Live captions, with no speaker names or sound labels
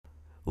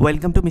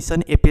Welcome to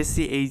Mission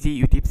APSC AG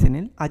YouTube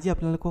channel. আজি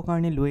আপোনালোকৰ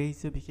কাৰণে লৈ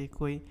আহিছো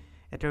বিশেষকৈ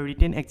এটা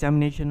written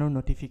এক্সামিনেশনৰ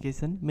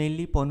notification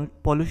mainly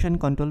pollution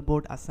control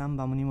board Assam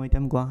Bamuni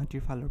মৈদাম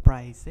গুৱাহাটীৰ ফালৰ পৰা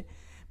আহিছে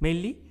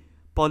মেইনলি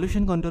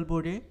পলিউশন কন্ট্ৰোল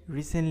বোৰ্ডে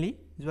ৰিসেন্টলি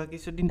যোৱা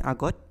কিছুদিন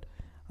আগত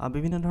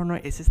বিভিন্ন ধৰণৰ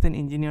এসিস্টেন্ট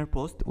ইঞ্জিনিয়াৰ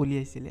পোষ্ট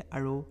উলিয়াইছিল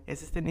আৰু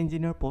এসিস্টেন্ট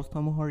ইঞ্জিনিয়াৰ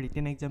পোষ্টসমূহৰ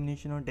ৰিটেন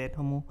এক্সামিনেশনৰ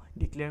ডেটসমূহ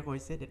ডিক্লেয়াৰ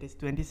কৰিছে that is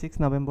 26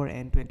 November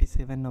and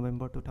 27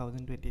 November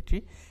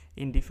 2023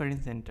 in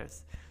different centers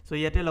so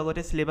ইয়াতে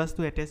লগতে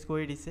সিলেবাসটো এটেচ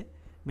কৰি দিছে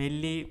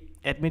মেইনলি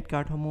এডমিট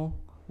কাৰ্ডসমূহ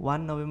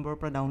 1 November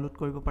পৰা ডাউনলোড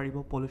কৰিব পাৰিব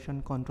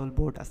পলিউশন কন্ট্ৰোল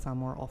বোৰ্ড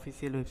আসামৰ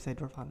অফিচিয়েল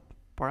ওয়েবসাইটৰ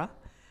পৰা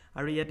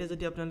আৰু ইয়াতে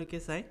যদি আপোনালোকে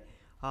চাই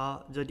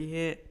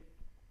যদিহে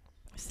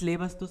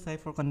syllabus to say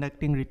for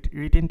conducting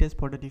written test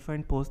for the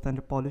different posts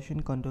under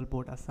pollution control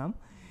board Assam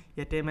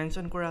yete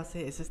mention kora ase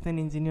assistant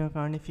engineer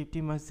karone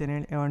 50 marks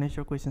general awareness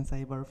questions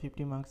ahibo aru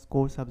 50 marks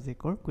core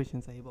subject or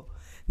questions ahibo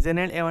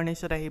general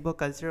awareness ahibo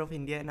culture of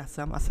India and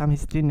Assam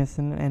history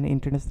national and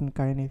international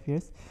current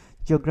affairs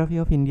geography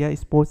of India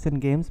sports and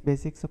games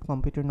basics of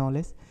computer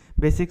knowledge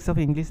basics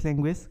of English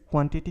language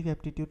quantitative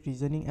aptitude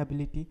reasoning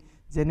ability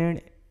general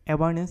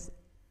awareness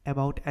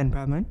about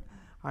environment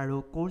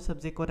aru core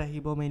subject ot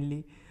ahibo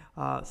mainly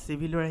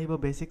civil rahibo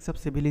basics of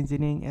civil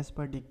engineering as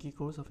per degree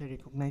course of a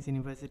recognized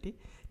university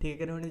thik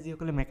ekanone ji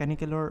okole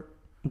mechanical or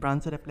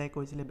branch or apply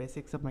koisile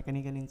basics of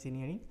mechanical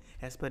engineering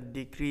as per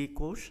degree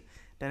course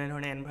tene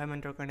dhone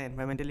environmental karone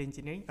environmental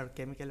engineering aru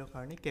chemical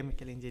karone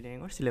chemical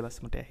engineering or syllabus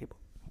mote ahibo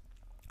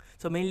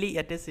so mainly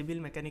yate civil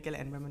mechanical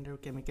environmental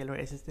chemical or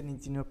assistant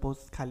engineer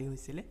post khali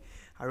hoisile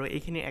aru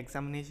ekhini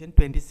examination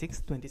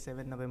 26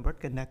 27 November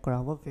conduct kora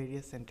hobo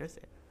various centers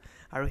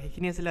aru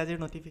hekhini asile ajir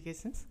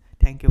notifications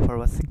thank you for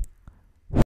watching